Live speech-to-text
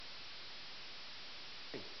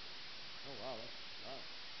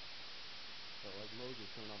Felt like Moses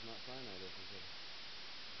coming off Mount Sinai there for a second.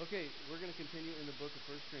 Okay, we're going to continue in the book of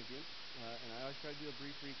 1 Corinthians, and I always try to do a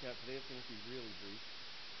brief recap. Today it's going to have to be really brief,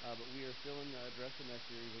 but we are still in Dress the Mess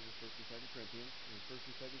series over 1 and 2 Corinthians. And 1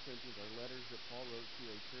 and 2 Corinthians are letters that Paul wrote to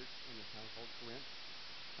a church in a town called Corinth.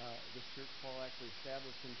 This church, Paul actually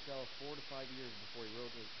established himself 4 to 5 years before he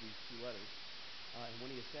wrote these two letters. And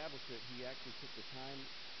when he established it, he actually took the time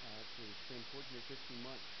to spend 14 or 15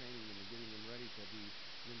 months training them and getting them ready to be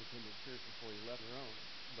an independent church before he left their own.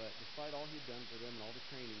 But despite all he had done for them and all the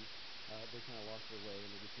training, they kind of lost their way and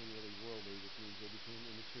they became really worldly, which means they became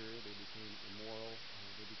immature, they became immoral,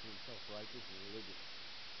 they became self-righteous and religious.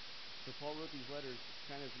 So Paul wrote these letters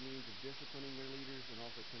kind of as a means of disciplining their leaders and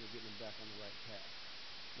also kind of getting them back on the right path.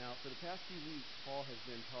 Now, for the past few weeks, Paul has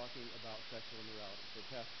been talking about sexual immorality. For the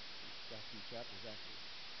past few chapters, actually.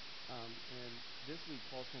 And this week,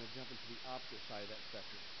 Paul's kind of jumping to the opposite side of that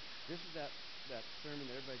spectrum. This is that sermon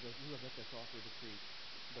that everybody goes, ooh, I bet that's awkward to preach.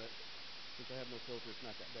 But since I have no filter, it's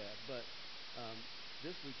not that bad. But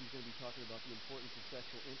this week, he's going to be talking about the importance of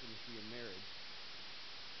sexual intimacy in marriage,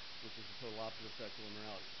 which is the total opposite of sexual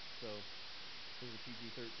immorality. So there's a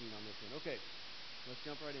PG-13 on this one. Okay, let's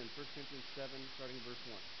jump right in. 1 Corinthians 7, starting in verse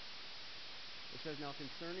 1. It says, now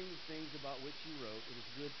concerning the things about which you wrote, it is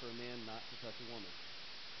good for a man not to touch a woman.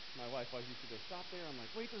 My wife always used to go, stop there. I'm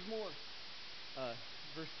like, wait, there's more.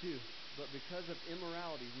 Verse 2, but because of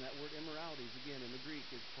immoralities, and that word immoralities, again, in the Greek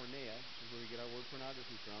is porneia, which is where we get our word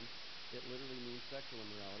pornography from. It literally means sexual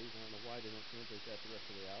immoralities. I don't know why they don't translate that the rest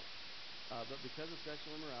of the way out. But because of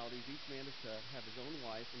sexual immoralities, each man is to have his own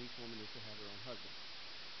wife, and each woman is to have her own husband.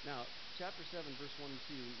 Now, chapter 7, verse 1 and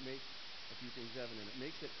 2 makes a few things evident. It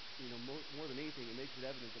makes it, more than anything, it makes it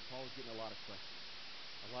evident that Paul is getting a lot of questions.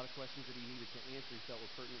 A lot of questions that he needed to answer, he felt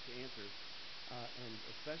were pertinent to answer, and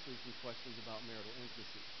especially some questions about marital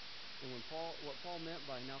intimacy. And what Paul meant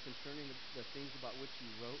by now concerning the things about which you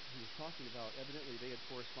wrote, he was talking about, evidently they had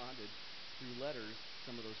corresponded through letters,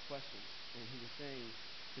 some of those questions. And he was saying,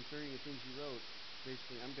 concerning the things you wrote,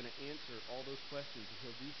 basically, I'm going to answer all those questions, and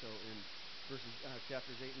he'll do so in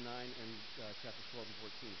chapters 8 and 9 and chapters 12 and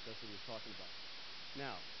 14. So that's what he was talking about.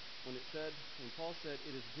 Now, when Paul said,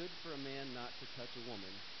 it is good for a man not to touch a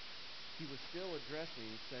woman, he was still addressing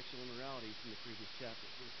sexual immorality from the previous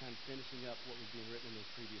chapters. It was kind of finishing up what was being written in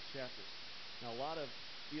those previous chapters. Now, a lot of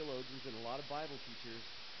theologians and a lot of Bible teachers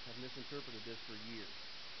have misinterpreted this for years.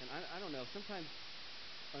 And I don't know, sometimes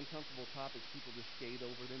uncomfortable topics, people just skate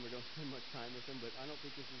over them or don't spend much time with them, but I don't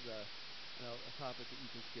think this is a topic that you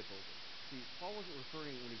can skip over. See, Paul wasn't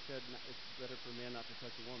referring, when he said it's better for a man not to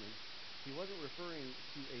touch a woman, he wasn't referring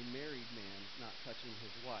to a married man not touching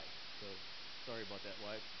his wife. So, sorry about that,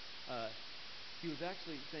 wives. He was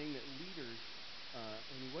actually saying that leaders,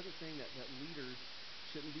 and he wasn't saying that leaders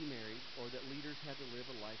shouldn't be married or that leaders had to live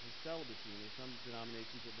a life of celibacy, and there's some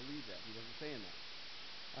denominations that believe that. He wasn't saying that.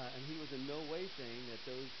 And he was in no way saying that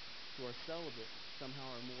those who are celibate somehow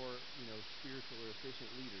are more, spiritual or efficient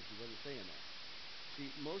leaders. He wasn't saying that. See,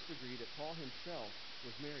 most agree that Paul himself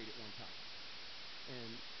was married at one time.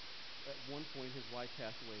 And at one point, his wife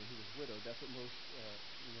passed away and he was widowed. That's what most,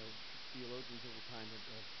 theologians over time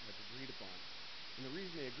have agreed upon. And the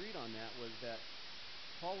reason they agreed on that was that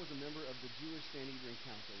Paul was a member of the Jewish Sanhedrin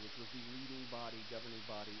Council, which was the leading body, governing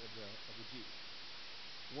body of the Jews.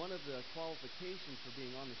 One of the qualifications for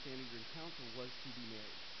being on the Sanhedrin Council was to be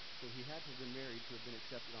married. So he had to have been married to have been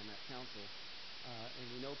accepted on that council. And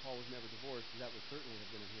we know Paul was never divorced because that would certainly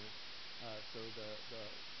have been in here. So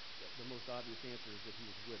the most obvious answer is that he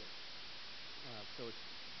was widowed.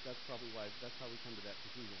 That's how we come to that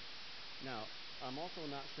conclusion. Now, I'm also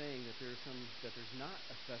not saying that there's not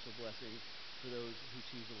a special blessing for those who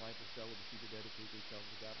choose a life of celibacy to dedicate themselves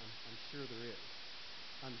to God. I'm sure there is.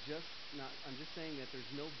 I'm just saying that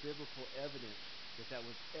there's no biblical evidence that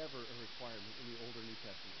was ever a requirement in the Old or New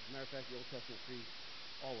Testament. As a matter of fact, the Old Testament priests,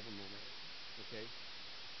 all of them were married. Okay?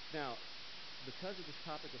 Now, because of this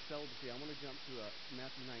topic of celibacy, I want to jump to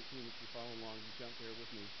Matthew 19. If you're following along, just jump there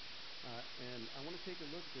with me. And I want to take a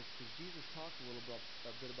look at this because Jesus talks a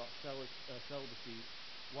bit about celibacy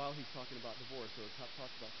while he's talking about divorce. So it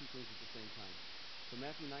talks about two things at the same time. So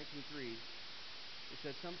Matthew 19:3, it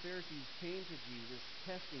says, some Pharisees came to Jesus,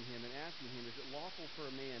 testing him and asking him, is it lawful for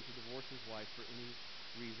a man to divorce his wife for any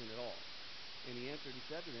reason at all? And he answered, he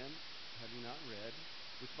said to them, have you not read?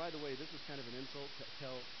 Which, by the way, this was kind of an insult to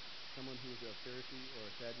tell someone who was a Pharisee or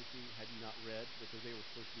a Sadducee, have you not read? Because they were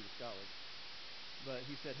supposed to be the scholars. But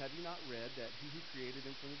he said, have you not read that he who created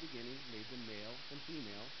them from the beginning made them male and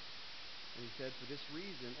female? And he said, for this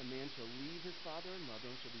reason, a man shall leave his father and mother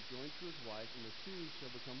and shall be joined to his wife, and the two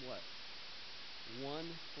shall become what? One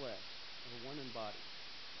flesh, or one in body.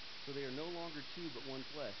 So they are no longer two, but one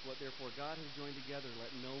flesh. What therefore God has joined together,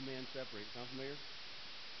 let no man separate. Sound familiar?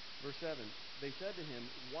 Verse 7, they said to him,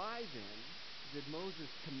 why then did Moses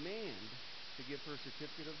command to give her a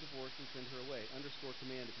certificate of divorce and send her away? Underscore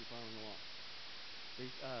command if you're following along.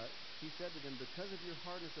 He said to them, because of your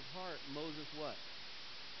hardness of heart, Moses what?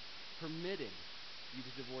 Permitted you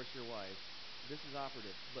to divorce your wives. This is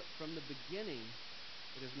operative. But from the beginning,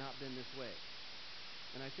 it has not been this way.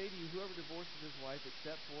 And I say to you, whoever divorces his wife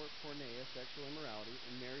except for porneia, sexual immorality,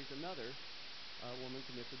 and marries another woman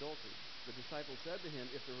commits adultery. The disciples said to him,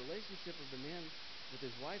 if the relationship of the man with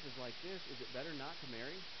his wife is like this, is it better not to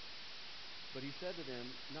marry? But he said to them,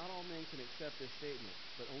 not all men can accept this statement,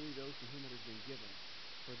 but only those to whom it has been given.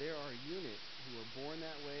 For there are eunuchs who are born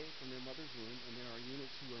that way from their mother's womb, and there are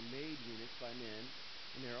eunuchs who are made eunuchs by men,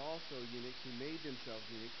 and there are also eunuchs who made themselves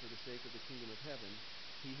eunuchs for the sake of the kingdom of heaven.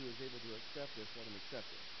 He who is able to accept this, let him accept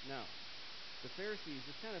it. Now, the Pharisees,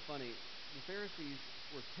 it's kind of funny. The Pharisees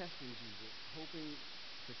were testing Jesus, hoping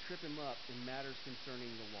to trip him up in matters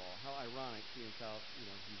concerning the law. How ironic, seeing how,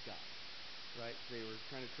 he's God, right? They were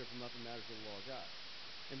trying to trip him up in matters of the law of God.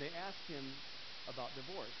 And they asked him about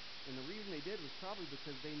divorce. And the reason they did was probably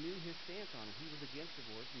because they knew his stance on it. He was against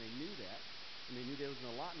divorce, and they knew that. And they knew there was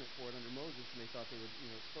an allotment for it under Moses, and they thought they would,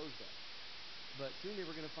 expose that. But soon they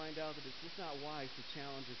were going to find out that it's just not wise to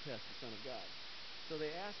challenge or test the Son of God. So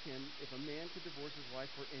they asked him if a man could divorce his wife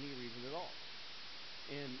for any reason at all.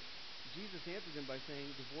 And Jesus answered them by saying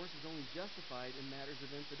divorce is only justified in matters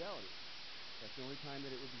of infidelity. That's the only time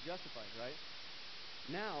that it would be justified, right?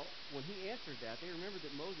 Now, when he answered that, they remembered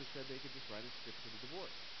that Moses said they could just write a certificate of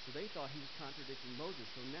divorce. So they thought he was contradicting Moses.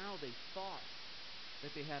 So now they thought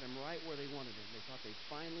that they had him right where they wanted him. They thought they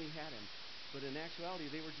finally had him. But in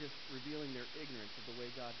actuality, they were just revealing their ignorance of the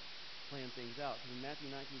way God planned things out. Because in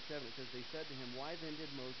Matthew 19:7, it says, they said to him, why then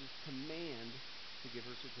did Moses command to give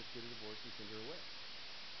her a certificate of divorce and send her away?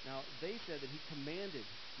 Now, they said that he commanded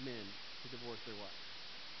men to divorce their wives.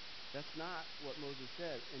 That's not what Moses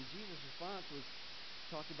said. And Jesus' response was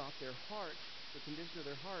talked about their hearts, the condition of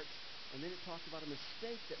their hearts, and then it talked about a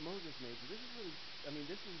mistake that Moses made. So this is really,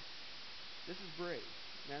 this is brave.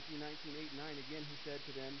 Matthew 19:8-9, again, he said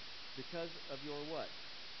to them, because of your what?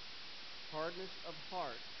 Hardness of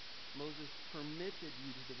heart, Moses permitted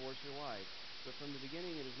you to divorce your wives. But from the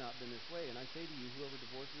beginning it has not been this way. And I say to you, whoever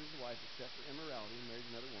divorces his wife except for immorality and marries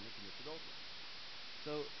another woman commits adultery.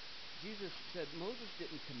 So Jesus said Moses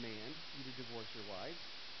didn't command you to divorce your wives.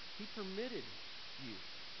 He permitted you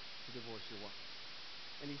to divorce your wives.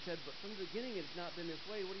 And he said, but from the beginning it has not been this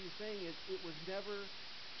way. What he was saying is it was never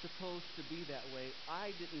supposed to be that way.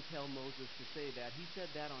 I didn't tell Moses to say that. He said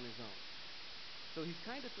that on his own. So he's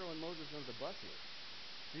kind of throwing Moses under the bus here.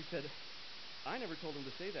 He said, I never told him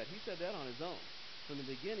to say that. He said that on his own. From the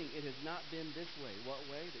beginning, it has not been this way. What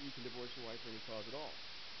way? That you can divorce your wife for any cause at all.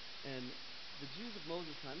 And the Jews of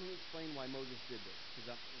Moses' time, let me explain why Moses did this.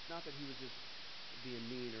 Because it's not that he was just being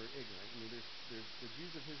mean or ignorant. I mean, there's the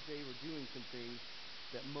Jews of his day were doing some things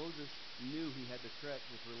that Moses knew he had to correct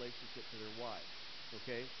with relationship to their wives.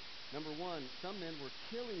 Okay? Number one, some men were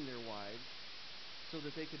killing their wives so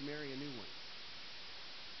that they could marry a new one.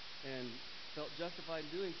 And felt justified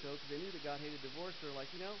in doing so because they knew that God hated divorce. They're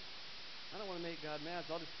like, I don't want to make God mad,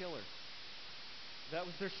 so I'll just kill her. That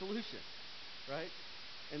was their solution, right?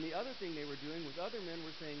 And the other thing they were doing was other men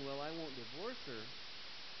were saying, well, I won't divorce her,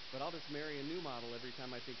 but I'll just marry a new model every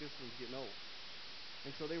time I think this one's getting old.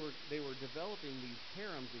 And so they were developing these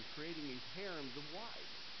harems and creating these harems of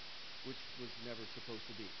wives, which was never supposed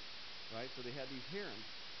to be, right? So they had these harems.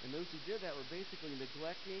 And those who did that were basically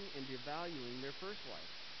neglecting and devaluing their first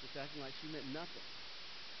wife, just acting like she meant nothing.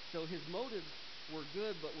 So his motives were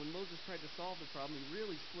good, but when Moses tried to solve the problem, he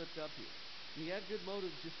really slipped up here. And he had good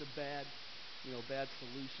motives, just a bad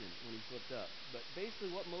solution when he slipped up. But basically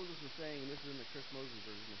what Moses was saying, and this is in the Chris Moses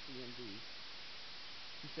version, the CMV,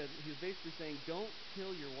 he was basically saying, don't kill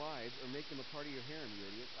your wives or make them a part of your harem, you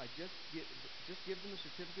idiots. Just give them a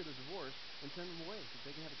certificate of divorce and send them away so that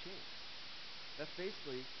they can have a chance. That's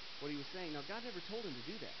basically what he was saying. Now, God never told him to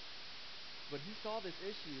do that. But he saw this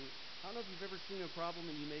issue. I don't know if you've ever seen a problem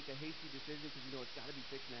and you make a hasty decision because it's got to be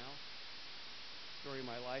fixed now. Story of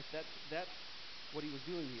my life. That's what he was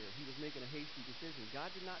doing here. He was making a hasty decision.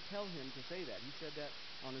 God did not tell him to say that. He said that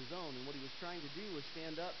on his own. And what he was trying to do was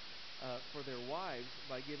stand up for their wives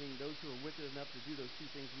by giving those who are wicked enough to do those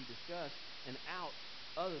two things we discussed an out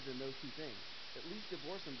other than those two things. At least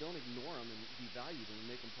divorce them. Don't ignore them and devalue them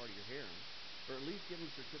and make them part of your harem. Or at least give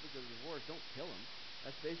them a certificate of divorce. Don't kill them.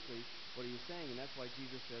 That's basically what he was saying, and that's why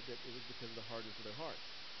Jesus said that it was because of the hardness of their hearts.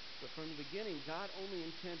 But from the beginning, God only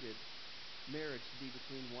intended marriage to be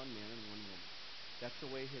between one man and one woman. That's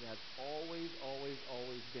the way it has always, always,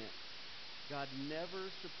 always been. God never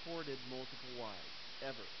supported multiple wives,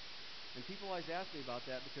 ever. And people always ask me about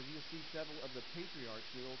that because you'll see several of the patriarchs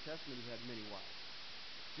in the Old Testament who had many wives.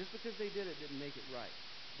 Just because they did it didn't make it right.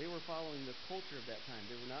 They were following the culture of that time.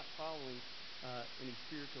 They were not following any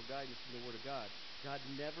spiritual guidance from the Word of God. God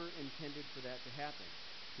never intended for that to happen.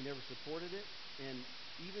 He never supported it. And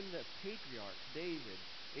even the patriarchs, David,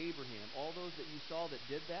 Abraham, all those that you saw that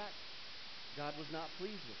did that, God was not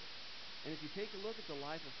pleased with it. And if you take a look at the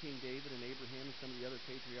life of King David and Abraham and some of the other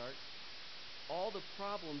patriarchs, all the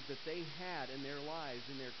problems that they had in their lives,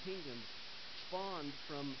 in their kingdoms, spawned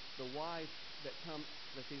from the wives that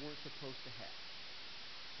they weren't supposed to have.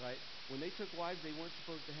 Right? When they took wives they weren't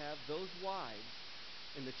supposed to have, those wives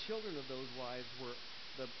and the children of those wives were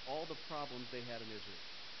all the problems they had in Israel.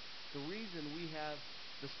 The reason we have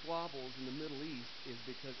the squabbles in the Middle East is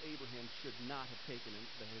because Abraham should not have taken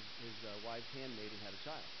his wife's handmaid and had a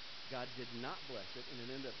child. God did not bless it, and it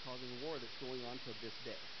ended up causing war that's going on to this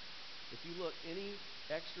day. If you look, any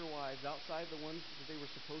extra wives outside the ones that they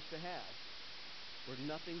were supposed to have were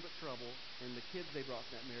nothing but trouble, and the kids they brought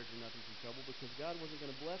from that marriage were nothing but trouble because God wasn't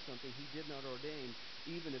going to bless something He did not ordain,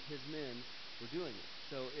 even if His men were doing it.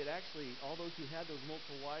 So it actually, all those who had those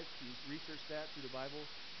multiple wives, if you research that through the Bible,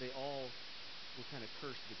 they all were kind of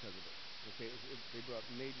cursed because of it. Okay, they brought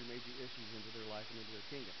major, major issues into their life and into their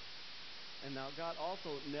kingdom. And now God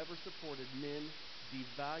also never supported men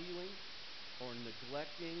devaluing or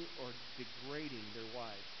neglecting or degrading their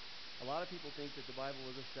wives. A lot of people think that the Bible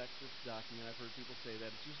is a sexist document. I've heard people say that.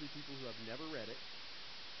 It's usually people who have never read it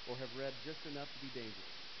or have read just enough to be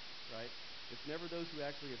dangerous, right? It's never those who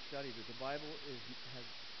actually have studied it. The Bible has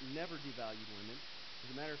never devalued women. As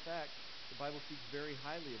a matter of fact, the Bible speaks very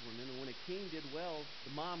highly of women, and when a king did well,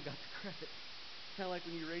 the mom got the credit. Kind of like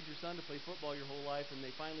when you raise your son to play football your whole life, and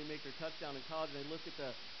they finally make their touchdown in college, and they look at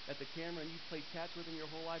the camera, and you played catch with him your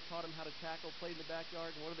whole life, taught him how to tackle, played in the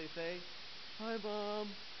backyard, and what do they say? Hi, Mom.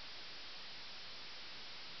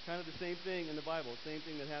 Kind of the same thing in the Bible, same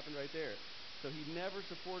thing that happened right there. So He never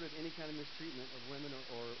supported any kind of mistreatment of women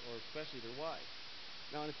or especially their wives.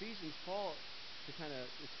 Now in Ephesians, Paul, to kind of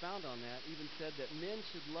expound on that, even said that men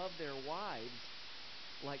should love their wives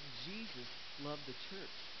like Jesus loved the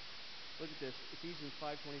church. Look at this, Ephesians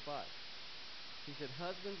 5:25. He said,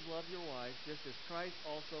 husbands, love your wives, just as Christ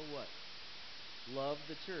also what? Loved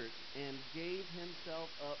the church and gave Himself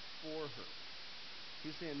up for her.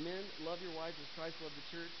 He's saying, men, love your wives as Christ loved the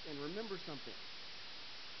church, and remember something.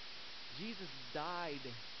 Jesus died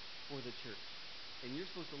for the church, and you're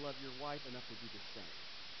supposed to love your wife enough to do the same.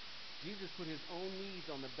 Jesus put His own needs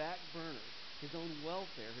on the back burner, His own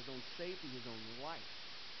welfare, His own safety, His own life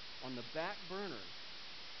on the back burner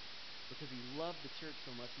because He loved the church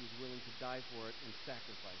so much He was willing to die for it and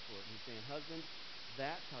sacrifice for it. And He's saying, husbands,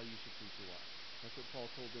 that's how you should treat your wife. That's what Paul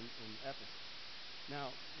told them in Ephesus.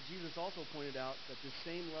 Now, Jesus also pointed out that this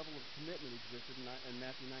same level of commitment existed in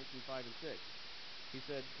Matthew 19:5 and 6. He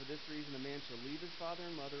said, for this reason a man shall leave his father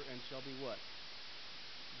and mother and shall be what?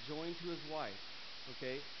 Joined to his wife.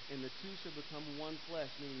 Okay? And the two shall become one flesh,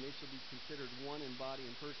 meaning they shall be considered one in body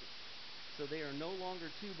and person. So they are no longer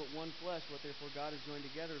two but one flesh. What therefore God has joined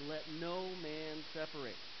together, let no man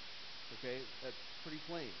separate. Okay? That's pretty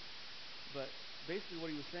plain. But basically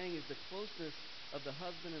what he was saying is the closeness of the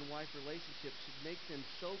husband and wife relationship should make them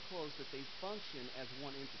so close that they function as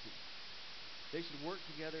one entity. They should work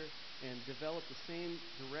together and develop the same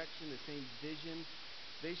direction, the same vision.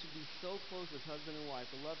 They should be so close as husband and wife.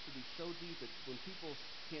 The love should be so deep that when people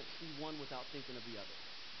can't see one without thinking of the other.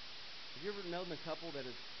 Have you ever known a couple that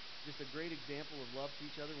is just a great example of love to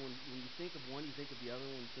each other? When you think of one, you think of the other.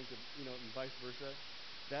 When you think of, and vice versa.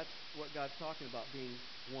 That's what God's talking about, being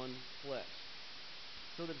one flesh.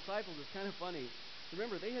 So the disciples, it's kind of funny.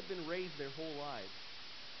 Remember, they had been raised their whole lives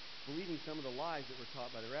believing some of the lies that were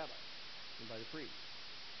taught by the rabbis and by the priests.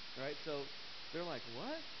 All right, so they're like,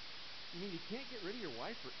 what? You mean you can't get rid of your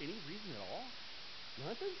wife for any reason at all?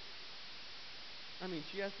 Nothing? I mean,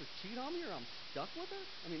 she has to cheat on me or I'm stuck with her?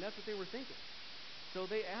 I mean, that's what they were thinking. So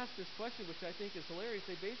they asked this question, which I think is hilarious.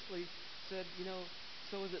 They basically said,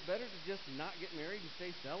 so is it better to just not get married and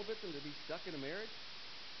stay celibate than to be stuck in a marriage?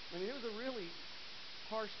 I mean, it was a really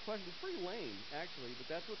harsh question. It's pretty lame, actually,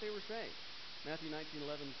 but that's what they were saying. Matthew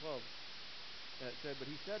 19:11-12 said,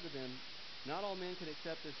 but He said to them, not all men can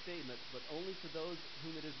accept this statement, but only to those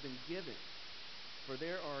whom it has been given. For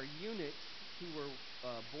there are eunuchs who were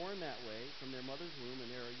born that way from their mother's womb, and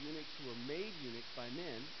there are eunuchs who were made eunuchs by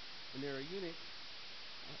men, and there are eunuchs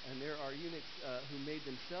who made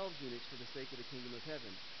themselves eunuchs for the sake of the kingdom of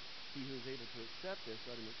heaven. He who is able to accept this,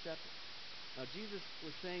 let him accept it. Now, Jesus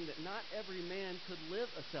was saying that not every man could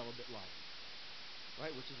live a celibate life,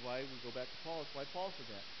 right? Which is why we go back to Paul. That's why Paul said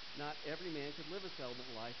that. Not every man could live a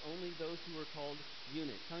celibate life, only those who are called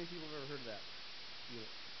eunuchs. How many people have ever heard of that?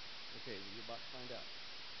 Eunuch. Okay, well, you're about to find out.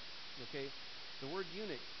 Okay, the word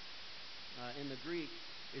eunuch in the Greek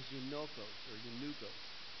is eunokos or eunuchos.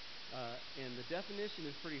 And the definition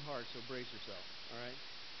is pretty harsh, so brace yourself, all right?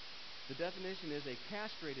 The definition is a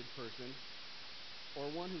castrated person or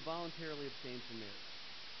one who voluntarily abstained from marriage.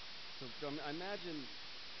 So I imagine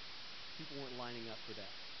people weren't lining up for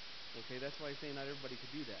that. Okay, that's why he's saying not everybody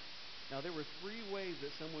could do that. Now, there were three ways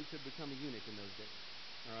that someone could become a eunuch in those days.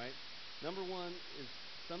 All right? Number one is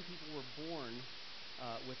some people were born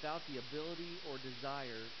without the ability or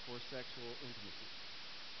desire for sexual intimacy.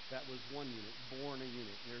 That was one eunuch, born a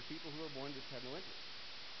eunuch. And there are people who are born just have no interest.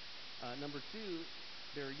 Number two,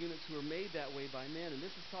 there are eunuchs who are made that way by men. And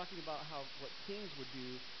this is talking about how what kings would do.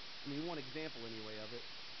 I mean, one example anyway of it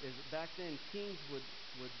is that back then kings would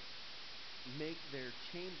make their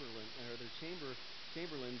chamberlain or their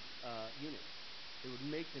chamberlains eunuchs. They would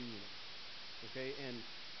make them eunuchs. Okay, and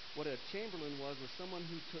what a chamberlain was someone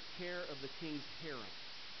who took care of the king's harem,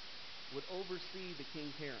 would oversee the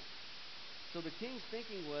king's harem. So the king's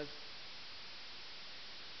thinking was,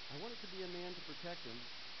 I want it to be a man to protect him,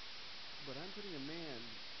 but I'm putting a man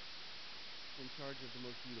in charge of the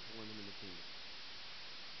most beautiful women in the kingdom.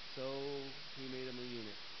 So he made him a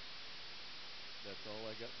eunuch. That's all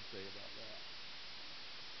I got to say about that.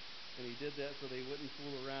 And he did that so they wouldn't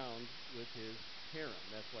fool around with his harem.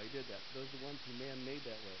 That's why he did that. So those are the ones who man made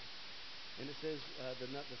that way. And it says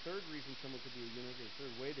the third reason someone could be a eunuch, or the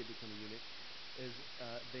third way they become a eunuch, is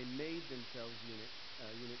they made themselves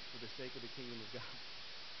eunuchs for the sake of the kingdom of God.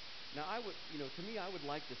 Now, to me, I would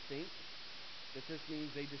like to think that this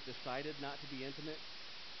means they just decided not to be intimate.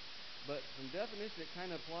 But from definition, it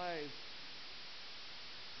kind of implies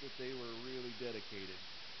that they were really dedicated.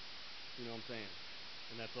 You know what I'm saying?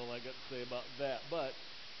 And that's all I got to say about that. But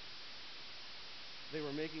they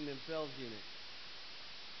were making themselves eunuchs.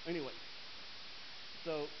 Anyway,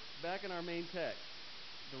 so back in our main text,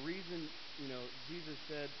 the reason, Jesus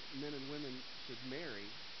said men and women should marry,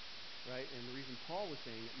 right? And the reason Paul was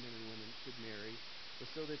saying that men and women should marry was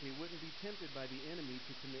so that they wouldn't be tempted by the enemy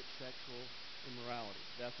to commit sexual immorality.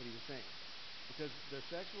 That's what he was saying. Because the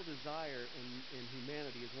sexual desire in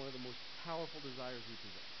humanity is one of the most powerful desires we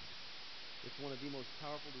possess. It's one of the most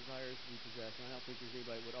powerful desires we possess, and I don't think there's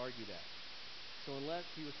anybody that would argue that. So unless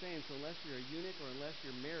you're a eunuch or unless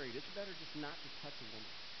you're married, it's better just not to touch a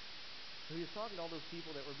woman. So he was talking to all those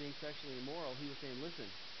people that were being sexually immoral. He was saying, listen,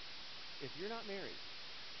 if you're not married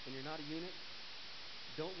and you're not a eunuch,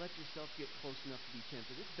 don't let yourself get close enough to be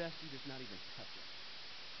tempted. It's best you just not even touch them.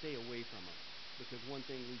 Stay away from them, because one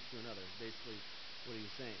thing leads to another, is basically what he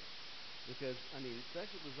was saying. Because,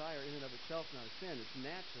 sexual desire in and of itself is not a sin. It's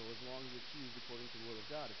natural as long as it's used according to the will of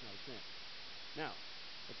God. It's not a sin. Now,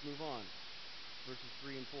 let's move on. Verses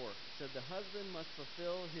 3 and 4. It said, the husband must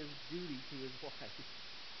fulfill his duty to his wife,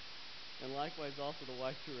 and likewise also the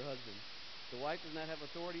wife to her husband. The wife does not have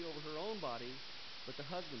authority over her own body, but the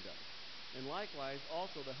husband does. And likewise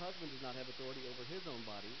also the husband does not have authority over his own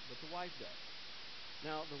body, but the wife does.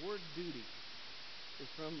 Now, the word duty is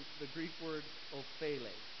from the Greek word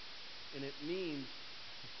ophele, and it means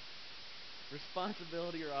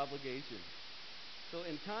responsibility or obligation. So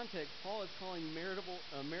in context, Paul is calling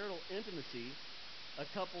marital intimacy a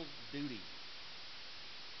couple's duty.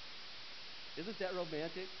 Isn't that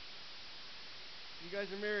romantic? You guys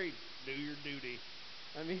are married, do your duty.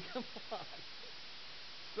 Come on.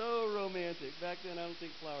 So romantic. Back then, I don't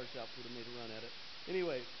think flower shops would have made a run at it.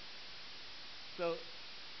 Anyway,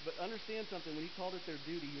 but understand something. When he called it their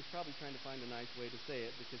duty, he was probably trying to find a nice way to say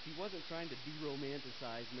it, because he wasn't trying to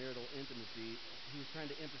de-romanticize marital intimacy. He was trying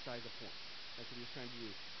to emphasize a point. That's what he was trying to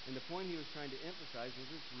do. And the point he was trying to emphasize was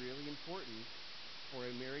it's really important for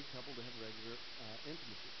a married couple to have regular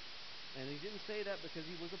intimacy. And he didn't say that because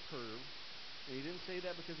he was a perv, and he didn't say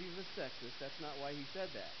that because he was a sexist. That's not why he said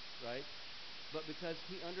that, right? But because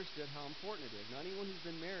he understood how important it is. Now, anyone who's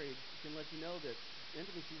been married can let you know that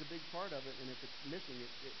intimacy is a big part of it, and if it's missing,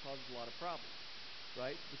 it causes a lot of problems,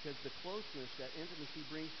 right? Because the closeness that intimacy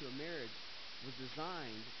brings to a marriage was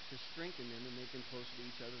designed to strengthen them and make them closer to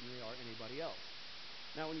each other than they are anybody else.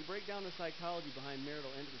 Now, when you break down the psychology behind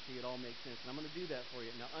marital intimacy, it all makes sense, and I'm going to do that for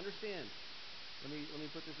you. Now, understand, let me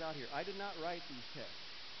put this out here. I did not write these tests,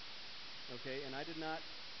 okay? And I did not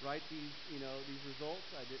write these results.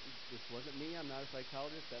 This wasn't me. I'm not a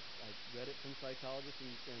psychologist. I read it from psychologists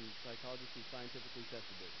and psychologists who scientifically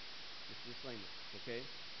tested this. Just a disclaimer, okay?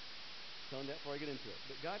 Telling that before I get into it.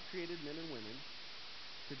 But God created men and women,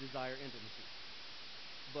 to desire intimacy.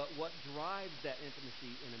 But what drives that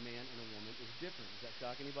intimacy in a man and a woman is different. Does that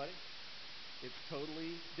shock anybody? It's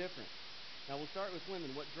totally different. Now we'll start with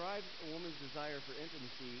women. What drives a woman's desire for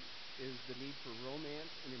intimacy is the need for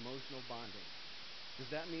romance and emotional bonding. Does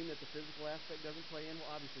that mean that the physical aspect doesn't play in?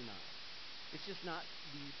 Well, obviously not. It's just not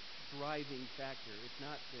the driving factor. It's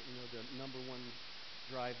not the number one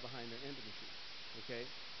drive behind their intimacy. Okay?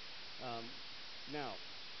 Now,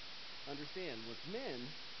 understand, with men,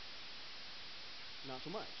 not so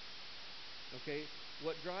much. Okay?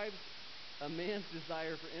 What drives a man's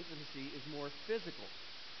desire for intimacy is more physical.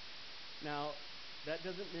 Now, that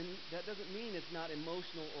doesn't mean it's not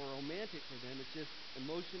emotional or romantic for them. It's just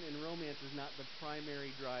emotion and romance is not the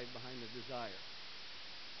primary drive behind their desire.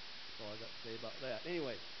 That's all I got to say about that.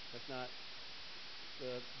 Anyway, that's not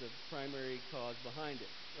the primary cause behind it,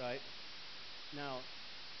 right? Now,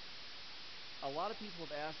 a lot of people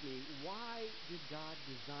have asked me, why did God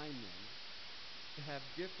design them to have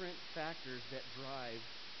different factors that drive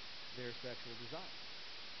their sexual desire?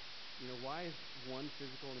 Why is one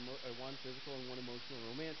physical and one emotional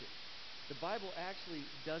and romantic? The Bible actually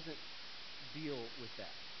doesn't deal with that.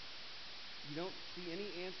 You don't see any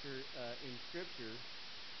answer in Scripture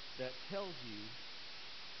that tells you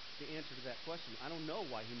the answer to that question. I don't know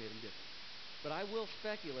why he made them different. But I will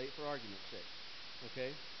speculate for argument's sake. Okay?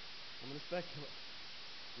 I'm going to speculate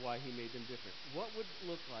why he made them different. What would it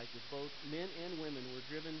look like if both men and women were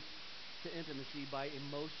driven to intimacy by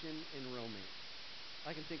emotion and romance?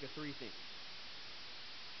 I can think of three things.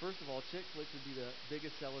 First of all, chick flicks would be the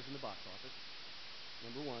biggest sellers in the box office.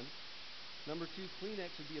 Number one. Number two, Kleenex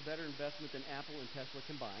would be a better investment than Apple and Tesla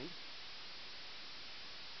combined.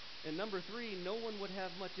 And number three, no one would have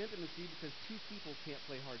much intimacy because two people can't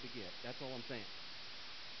play hard to get. That's all I'm saying.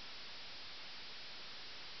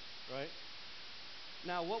 Right?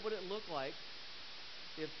 Now, what would it look like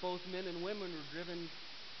if both men and women were driven,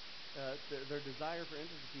 their desire for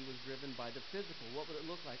intimacy was driven by the physical? What would it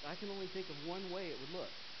look like? I can only think of one way it would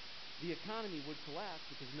look. The economy would collapse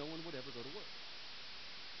because no one would ever go to work.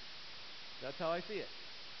 That's how I see it.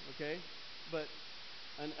 Okay? But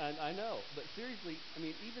And I know, but seriously,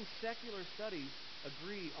 even secular studies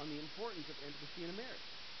agree on the importance of intimacy in a marriage.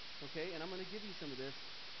 Okay, and I'm going to give you some of this.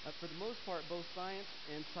 For the most part, both science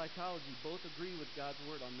and psychology both agree with God's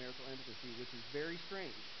word on marital intimacy, which is very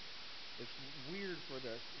strange. It's weird for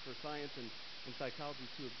science and psychology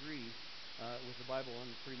to agree with the Bible on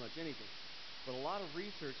pretty much anything. But a lot of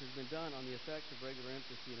research has been done on the effects of regular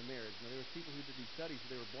intimacy in a marriage. Now, there was people who did these studies,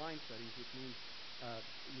 but they were blind studies, which means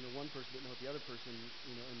one person didn't know what the other person,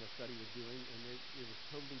 in the study was doing, and it was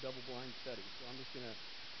totally double-blind study. So I'm just going to,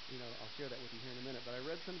 I'll share that with you here in a minute. But I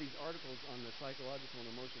read some of these articles on the psychological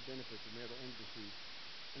and emotional benefits of marital intimacy,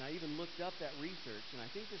 and I even looked up that research, and I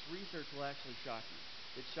think this research will actually shock you.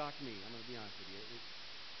 It shocked me. I'm going to be honest with you.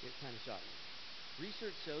 It kind of shocked me.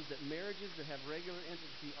 Research shows that marriages that have regular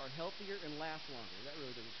intimacy are healthier and last longer. That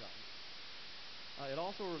really doesn't shock me. It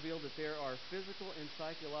also revealed that there are physical and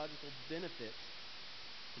psychological benefits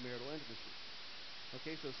to marital intimacy.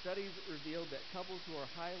 Okay, so studies revealed that couples who are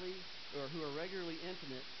regularly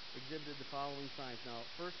intimate exhibited the following signs. Now,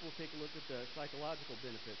 first we'll take a look at the psychological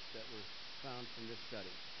benefits that were found from this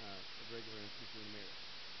study of regular intimacy in a marriage.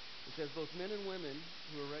 It says both men and women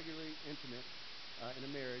who are regularly intimate in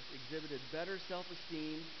a marriage exhibited better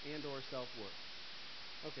self-esteem and or self-worth.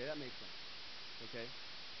 Okay, that makes sense. Okay.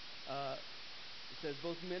 It says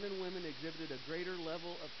both men and women exhibited a greater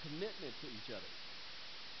level of commitment to each other.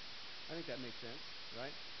 I think that makes sense,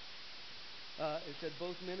 right? It said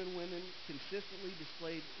both men and women consistently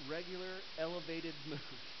displayed regular, elevated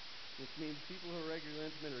moods, which means people who are regularly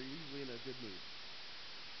intimate are usually in a good mood.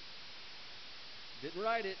 Didn't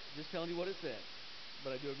write it, just telling you what it says,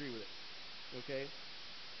 but I do agree with it. Okay?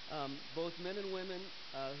 Both men and women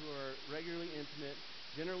who are regularly intimate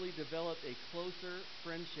generally developed a closer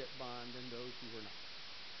friendship bond than those who were not.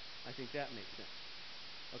 I think that makes sense.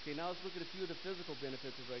 Okay, now let's look at a few of the physical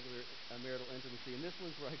benefits of regular marital intimacy, and this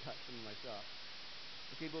one's where I got some of my shock.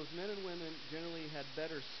 Okay, both men and women generally had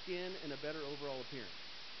better skin and a better overall appearance.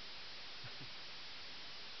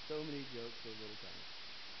 So many jokes, so little time.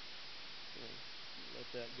 Let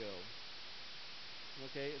that go.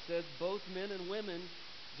 Okay, it says both men and women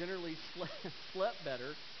generally slept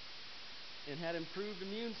better and had improved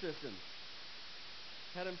immune systems.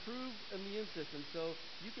 Had improved immune systems, so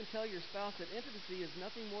you can tell your spouse that intimacy is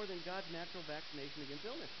nothing more than God's natural vaccination against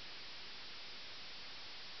illness.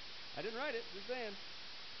 I didn't write it, just saying.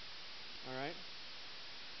 All right.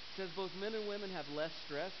 It says both men and women have less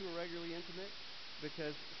stress who are regularly intimate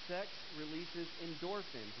because sex releases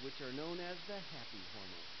endorphins, which are known as the happy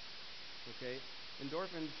hormone. Okay?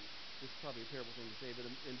 endorphins, this is probably a terrible thing to say, but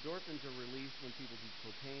endorphins are released when people do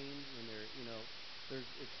cocaine, when they're,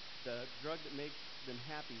 it's the drug that makes them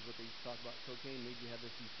happy is what they used to talk about. Cocaine made you have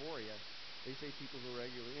this euphoria. They say people who are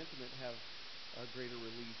regularly intimate have a greater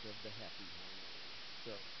release of the happy hormone.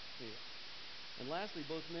 So, anyway. And lastly,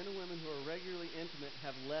 both men and women who are regularly intimate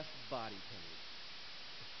have less body pain.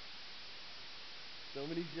 So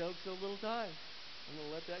many jokes, so little time. I'm going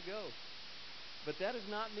to let that go. But that is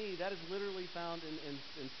not me. That is literally found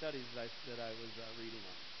in studies that I was reading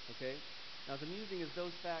on. Okay? Now, as amusing as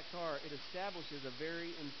those facts are, it establishes a very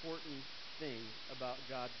important thing about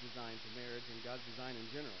God's design for marriage and God's design in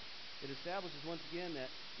general. It establishes, once again, that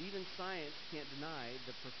even science can't deny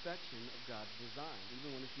the perfection of God's design,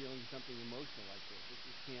 even when it's dealing with something emotional like this. It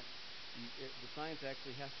just can't. The science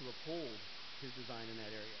actually has to uphold His design in that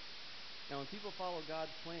area. Now, when people follow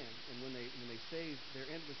God's plan and when they save their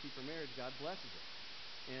intimacy for marriage, God blesses it.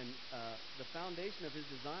 And the foundation of His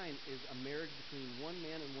design is a marriage between one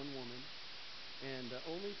man and one woman. And the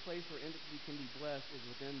only place where intimacy can be blessed is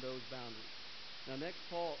within those boundaries. Now, next,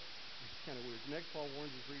 Paul, it's kind of weird. Next, Paul warns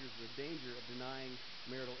his readers of the danger of denying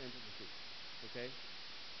marital intimacy. Okay?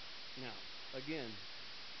 Now, again,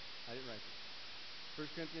 I didn't write this.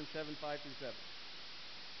 1 Corinthians 7, 5 through 7.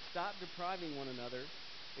 Stop depriving one another,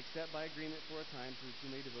 except by agreement for a time, so that you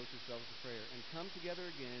may devote yourselves to prayer. And come together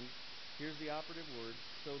again, here's the operative word,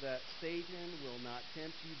 so that Satan will not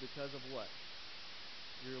tempt you because of what?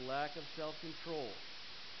 Your lack of self-control.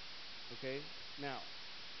 Okay? Now,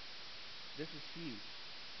 this is huge.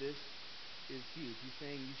 This is huge. He's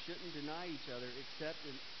saying you shouldn't deny each other except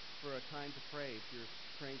for a time to pray. If you're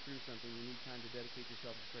praying through something, you need time to dedicate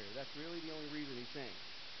yourself to prayer. That's really the only reason he's saying.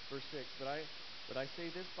 Verse 6, But I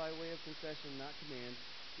say this by way of concession, not command,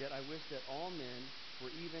 yet I wish that all men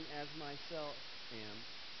were even as myself am.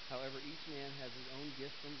 However, each man has his own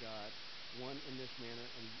gift from God, one in this manner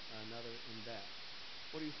and another in that.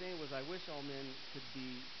 What he was saying was, I wish all men could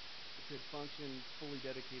function fully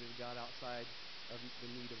dedicated to God outside of the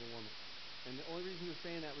need of a woman. And the only reason he was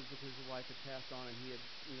saying that was because his wife had passed on and he had,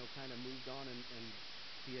 kind of moved on and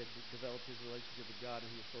he had developed his relationship with God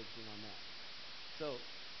and he was focusing on that. So,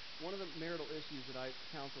 one of the marital issues that I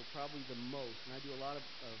counsel probably the most, and I do a lot of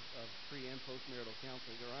pre- and post-marital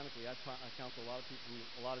counseling. Ironically, I counsel a lot of people from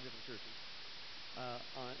a lot of different churches.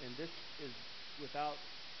 And this is without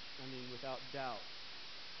doubt,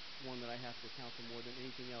 one that I have to counsel more than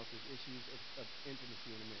anything else is issues of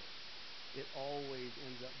intimacy in a marriage. It always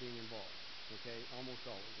ends up being involved, okay? Almost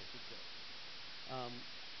always, I should say.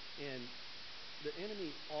 And the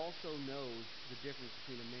enemy also knows the difference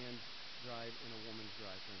between a man's drive and a woman's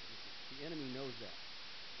drive for intimacy. The enemy knows that.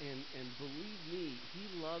 And believe me, he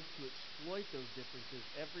loves to exploit those differences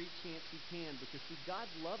every chance he can because, see, God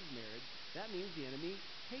loves marriage. That means the enemy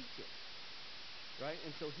hates it, right?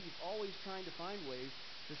 And so he's always trying to find ways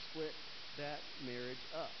to split that marriage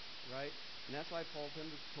up, right? And that's why Paul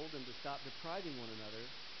told them to stop depriving one another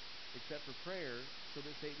except for prayer so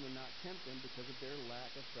that Satan would not tempt them because of their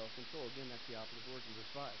lack of self-control. Again, that's the operative words in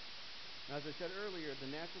verse 5. Now, as I said earlier, the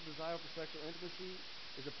natural desire for sexual intimacy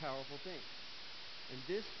is a powerful thing. And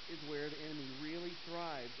this is where the enemy really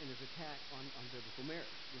thrives in his attack on biblical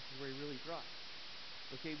marriage. This is where he really thrives.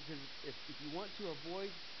 Okay, because if you want to avoid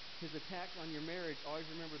his attacks on your marriage, always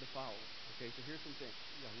remember the following. Okay, so here's some things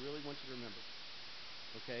I really want you to remember.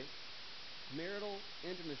 Okay? Marital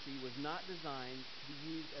intimacy was not designed to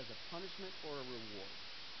be used as a punishment or a reward.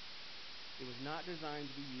 It was not designed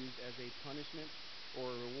to be used as a punishment or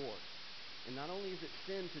a reward. And not only is it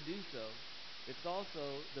sin to do so, it's also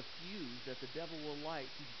the fuse that the devil will light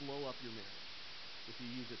to blow up your marriage if you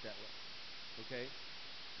use it that way. Okay?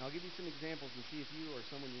 Now I'll give you some examples and see if you or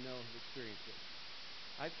someone you know have experienced this.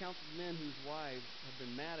 I've counseled men whose wives have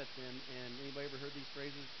been mad at them, and anybody ever heard these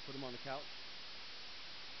phrases? Put them on the couch.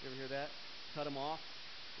 You ever hear that? Cut them off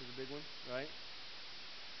is a big one, right?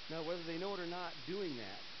 Now, whether they know it or not, doing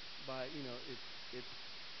that by, it's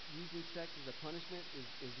using sex as a punishment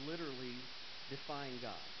is literally defying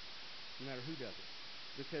God, no matter who does it.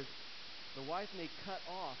 Because the wife may cut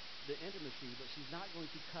off the intimacy, but she's not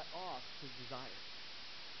going to cut off his desire.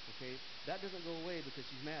 Okay? That doesn't go away because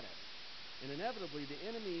she's mad at him. And inevitably, the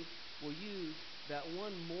enemy will use that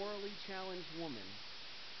one morally challenged woman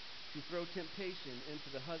to throw temptation into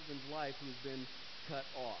the husband's life who has been cut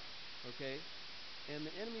off. Okay? And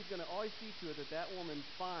the enemy's going to always see to it that that woman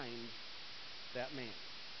finds that man.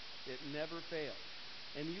 It never fails.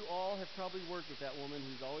 And you all have probably worked with that woman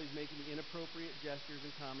who's always making the inappropriate gestures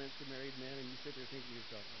and comments to married men, and you sit there thinking to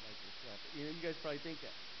yourself, I'd like to slap her. You guys probably think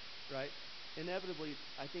that, right? Inevitably,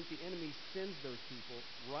 I think the enemy sends those people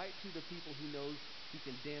right to the people he knows he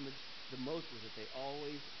can damage the most with it. They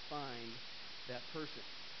always find that person.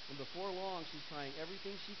 And before long, she's trying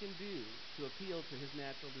everything she can do to appeal to his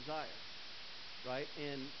natural desires, right?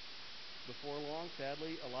 And before long,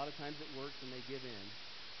 sadly, a lot of times it works and they give in.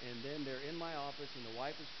 And then they're in my office and the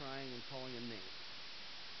wife is crying and calling him names.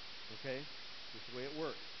 Okay? Just the way it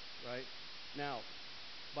works, right? Now,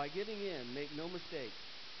 by giving in, make no mistake,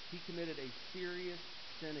 he committed a serious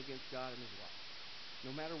sin against God and his wife.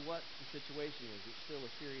 No matter what the situation is, it's still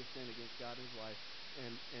a serious sin against God and his wife,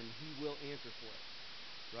 and he will answer for it,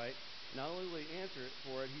 right? Not only will he answer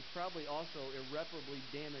for it, he's probably also irreparably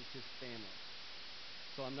damaged his family.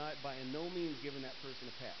 So I'm not by no means giving that person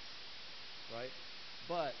a pass, right?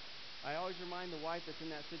 But I always remind the wife that's in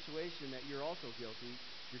that situation that you're also guilty.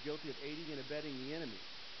 You're guilty of aiding and abetting the enemy,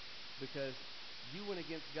 because you went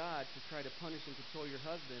against God to try to punish and control your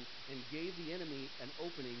husband and gave the enemy an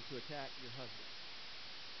opening to attack your husband.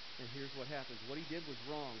 And here's what happens. What he did was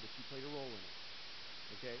wrong, but you played a role in it.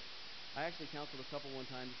 Okay? I actually counseled a couple one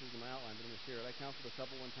time. This isn't my outline, but I'm going to share it. I counseled a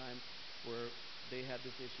couple one time where they had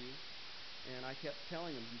this issue. And I kept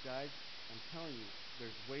telling them, you guys, I'm telling you,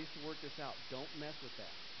 there's ways to work this out. Don't mess with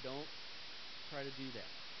that. Don't try to do that.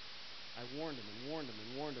 I warned them and warned them and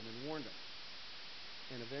warned them and warned them.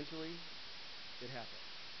 And eventually, it happened.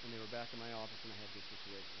 And they were back in my office and I had a good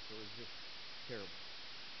situation. So it was just terrible.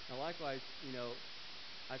 Now, likewise,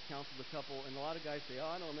 I've counseled a couple, and a lot of guys say,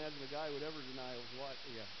 I don't imagine a guy would ever deny his wife.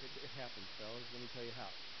 Yeah, it happens, fellas. Let me tell you how.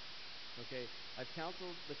 Okay? I've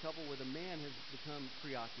counseled the couple where the man has become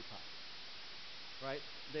preoccupied. Right?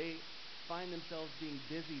 They find themselves being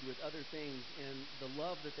busied with other things, and the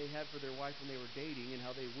love that they had for their wife when they were dating and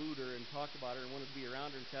how they wooed her and talked about her and wanted to be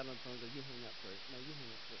around her and sat on the phone and go, you hang up first. No, you hang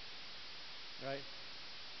up first. Right?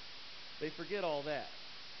 They forget all that.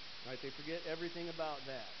 Right? They forget everything about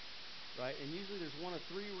that. Right? And usually there's one of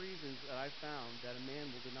three reasons that I've found that a man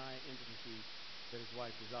will deny intimacy that his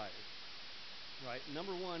wife desires. Right?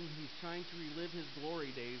 Number one, he's trying to relive his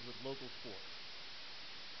glory days with local sports.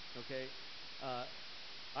 Okay?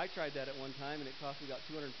 I tried that at one time, and it cost me about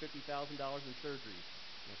 $250,000 in surgeries.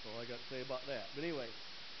 That's all I got to say about that. But anyway,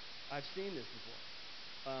 I've seen this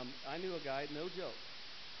before. I knew a guy, no joke,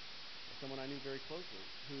 someone I knew very closely,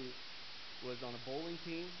 who was on a bowling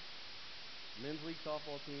team, men's league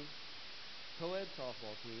softball team, co-ed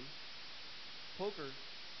softball team, poker,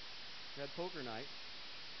 had poker night,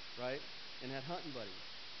 right, and had hunting buddies.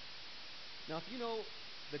 Now, if you know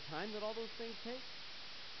the time that all those things take,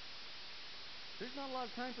 there's not a lot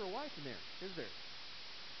of time for a wife in there, is there?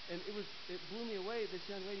 And it blew me away. This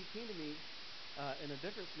young lady came to me in a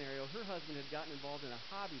different scenario. Her husband had gotten involved in a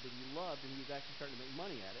hobby that he loved, and he was actually starting to make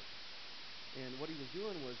money at it. And what he was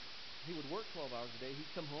doing was he would work 12 hours a day.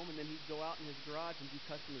 He'd come home, and then he'd go out in his garage and do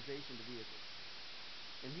customization to vehicles.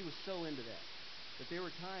 And he was so into that there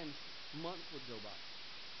were times months would go by.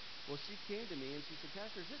 Well, she came to me and she said,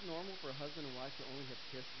 Pastor, is it normal for a husband and wife to only have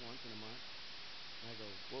kissed once in a month? And I go,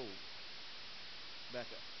 whoa, back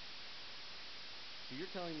up. So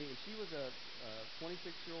you're telling me, and she was a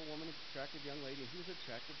 26-year-old woman, attractive young lady, and he was an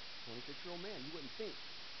attractive 26-year-old man. You wouldn't think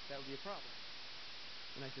that would be a problem.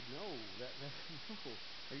 And I said, no, no.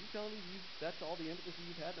 Are you telling me that's all the intimacy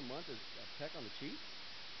you've had in a month is a peck on the cheek?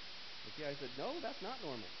 Okay, I said, no, that's not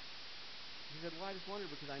normal. He said, well, I just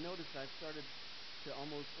wondered because I noticed I've started to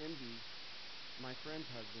almost envy my friends'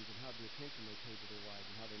 husbands and how the attention they paid to their wives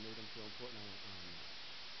and how they made them feel important. I went,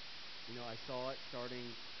 oh, no. I saw it starting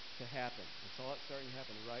to happen. I saw it starting to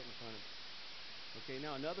happen right in front of me. Okay,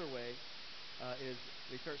 now another way is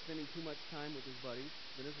they start spending too much time with his buddies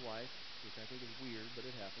than his wife, which I think is weird, but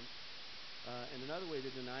it happens. And another way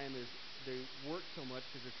they deny him is they work so much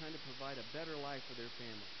because they're trying to provide a better life for their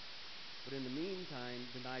family, but in the meantime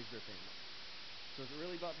denies their family. So is it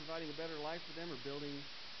really about providing a better life for them or building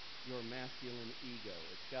your masculine ego?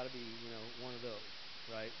 It's got to be, one of those,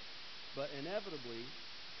 right? But inevitably,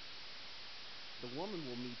 the woman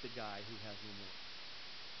will meet the guy who has no more.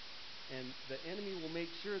 And the enemy will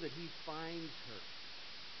make sure that he finds her,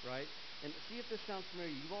 right? And see if this sounds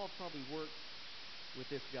familiar. You've all probably worked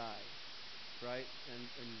with this guy, right?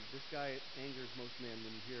 And this guy angers most men.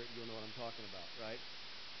 When you hear it, you'll know what I'm talking about, right?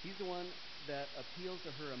 He's the one that appeals to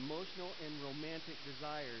her emotional and romantic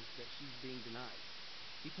desires that she's being denied.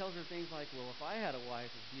 He tells her things like, well, if I had a wife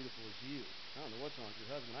as beautiful as you, I don't know what's wrong with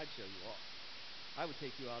your husband, I'd show you off. I would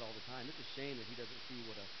take you out all the time. It's a shame that he doesn't see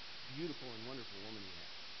what a beautiful and wonderful woman you have.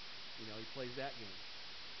 He plays that game.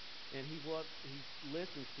 And he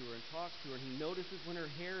listens to her and talks to her, and he notices when her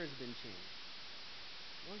hair has been changed.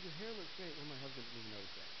 Well, your hair looks great. Well, my husband didn't even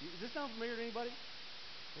notice that. Does this sound familiar to anybody?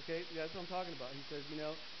 Okay, yeah, that's what I'm talking about. He says,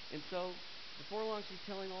 and so before long she's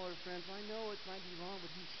telling all her friends, well, I know it might be wrong,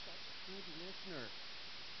 but he's such a good listener,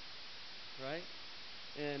 right?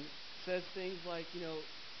 And says things like,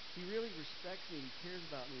 he really respects me and he cares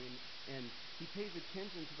about me and he pays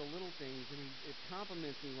attention to the little things and it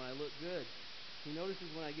compliments me when I look good. He notices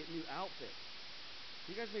when I get new outfits.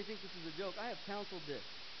 You guys may think this is a joke. I have counseled this.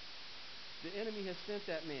 The enemy has sent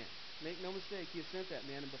that man. Make no mistake, he has sent that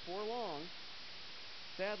man. And before long,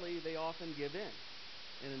 sadly, they often give in.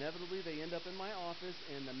 And inevitably, they end up in my office,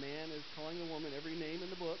 and the man is calling the woman every name in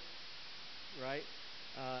the book, right?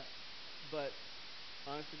 But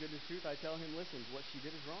honest to goodness truth, I tell him, listen, what she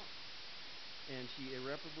did is wrong. And she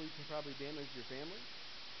irreparably probably damaged your family.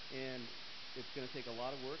 And it's going to take a lot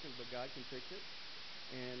of work, but God can fix it.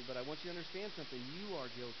 But I want you to understand something. You are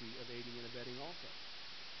guilty of aiding and abetting also.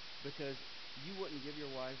 Because you wouldn't give your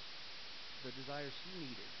wife the desire she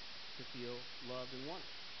needed to feel loved and wanted.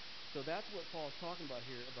 So that's what Paul's talking about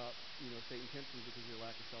here about, Satan tempts you because of your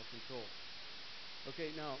lack of self-control. Okay,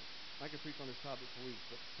 now, I could preach on this topic for weeks,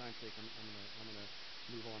 but for time's sake, I'm gonna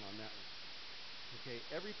move on that one. Okay,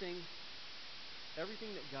 everything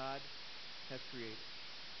that God has created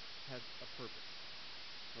has a purpose.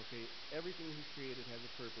 Okay, everything that He's created has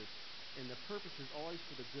a purpose, and the purpose is always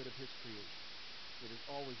for the good of His creation. It is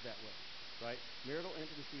always that way, right? Marital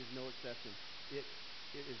intimacy is no exception. It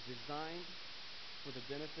is designed for the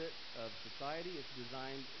benefit of society. It's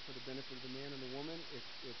designed for the benefit of the man and the woman.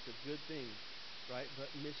 It's a good thing, right?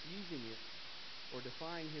 But misusing it or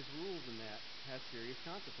defying His rules in that has serious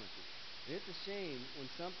consequences. And it's a shame when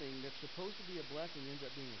something that's supposed to be a blessing ends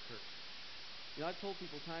up being a curse. I've told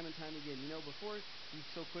people time and time again, before you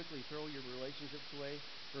so quickly throw your relationships away,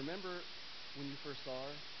 remember when you first saw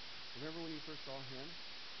her. Remember when you first saw him?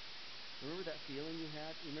 Remember that feeling you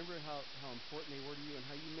had? Remember how important they were to you and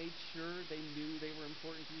how you made sure they knew they were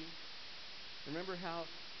important to you? Remember how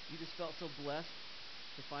you just felt so blessed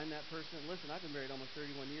to find that person? Listen, I've been married almost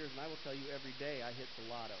 31 years, and I will tell you every day I hit the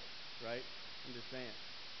lotto, right? I'm just saying.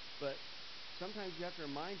 But sometimes you have to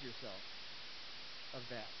remind yourself of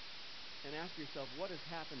that and ask yourself, what has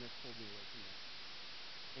happened that's pulled me away from that?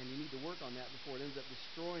 And you need to work on that before it ends up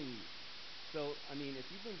destroying you. So, if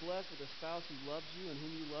you've been blessed with a spouse who loves you and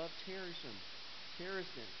whom you love, cherish them.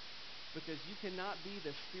 Cherish them. Because you cannot be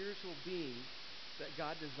the spiritual being that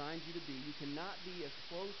God designed you to be. You cannot be as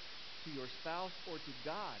close to your spouse or to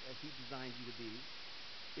God as He designed you to be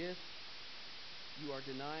if you are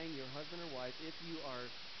denying your husband or wife, if you are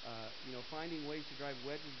finding ways to drive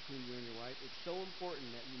wedges between you and your wife. It's so important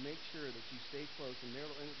that you make sure that you stay close, and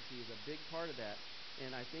marital intimacy is a big part of that.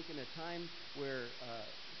 And I think in a time where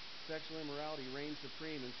sexual immorality reigns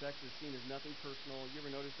supreme and sex is seen as nothing personal. You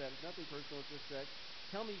ever notice that? It's nothing personal, it's just sex.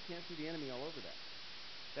 Tell me you can't see the enemy all over that.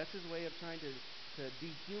 That's his way of trying to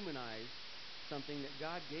dehumanize something that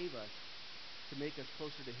God gave us to make us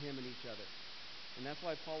closer to Him and each other. And that's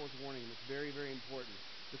why Paul was warning them. It's very, very important.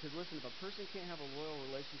 Because listen, if a person can't have a loyal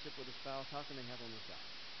relationship with a spouse, how can they have one with God?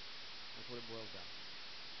 That's what it boils down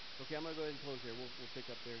to. Okay, I'm going to go ahead and close there. We'll pick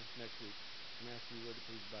up there next week. I'm going to ask you to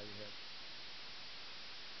please bow your heads.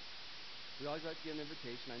 We always like to give an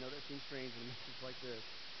invitation. I know that seems strange in a message like this,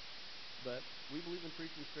 but we believe in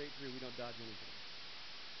preaching straight through. We don't dodge anything.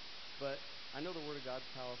 But I know the Word of God's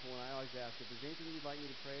powerful, and I always ask, if there's anything you'd like me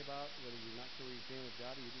to pray about, whether you're not sure where you stand with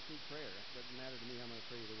God or you just need prayer, it doesn't matter to me. I'm going to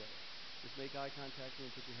pray either way. Just make eye contact with me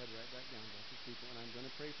and put your head right back down. That's the secret, and I'm going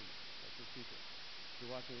to pray for you. That's the secret. If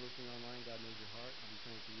you're watching or listening online, God knows your heart. I'll be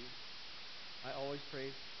praying for you. I always pray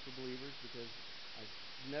for believers because I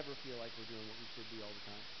never feel like we're doing what we should be all the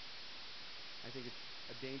time. I think it's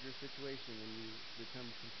a dangerous situation when you become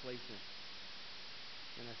complacent,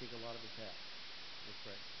 and I think a lot of us have. Let's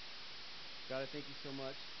pray. God, I thank you so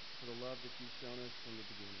much for the love that you've shown us from the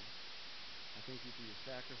beginning. I thank you for your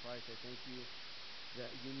sacrifice. I thank you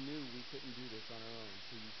that you knew we couldn't do this on our own,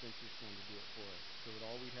 so you sent your Son to do it for us, so that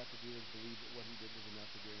all we'd have to do is believe that what He did was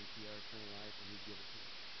enough to guarantee our eternal life, and He'd give it to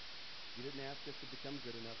us. You didn't ask us to become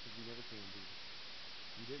good enough because we never can be.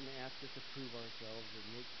 You didn't ask us to prove ourselves or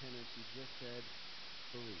make penance. You just said,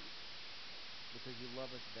 believe, because you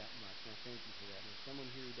love us that much, and I thank you for that. And if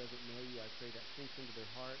someone here who doesn't know you, I pray that sinks into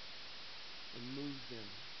their heart and moves them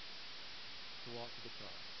to walk to the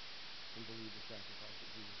cross and believe the sacrifice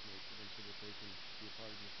that Jesus made for them so that they can be a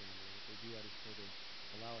part of your family. And if they do, I just pray to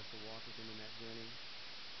allow us to walk with them in that journey.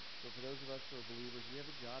 But for those of us who are believers, we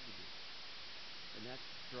have a job to do, and that's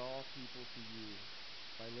draw people to you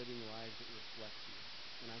by living lives that reflect you.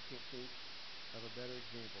 And I can't think of a better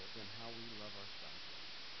example than how we love our spouses.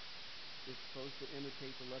 It's supposed to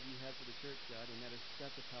imitate the love you had for the church, God, and that is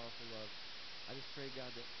such a powerful love. I just pray,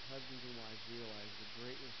 God, that husbands and wives realize the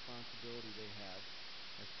great responsibility they have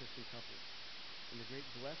as Christian couples and the great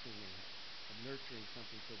blessing they have of nurturing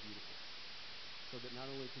something so beautiful, so that not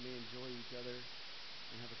only can they enjoy each other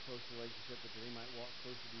and have a close relationship, but that they might walk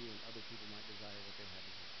closer to you and other people might desire what they have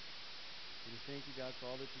in here. We just thank you, God, for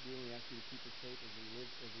all that you do, and we ask you to keep us safe as we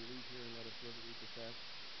leave here, and let us live what we profess.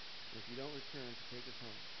 And if you don't return, to take us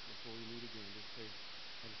home before we meet again.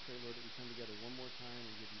 I just pray, Lord, that we come together one more time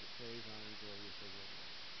and give you the praise, honor, and glory. We say, Lord, yes.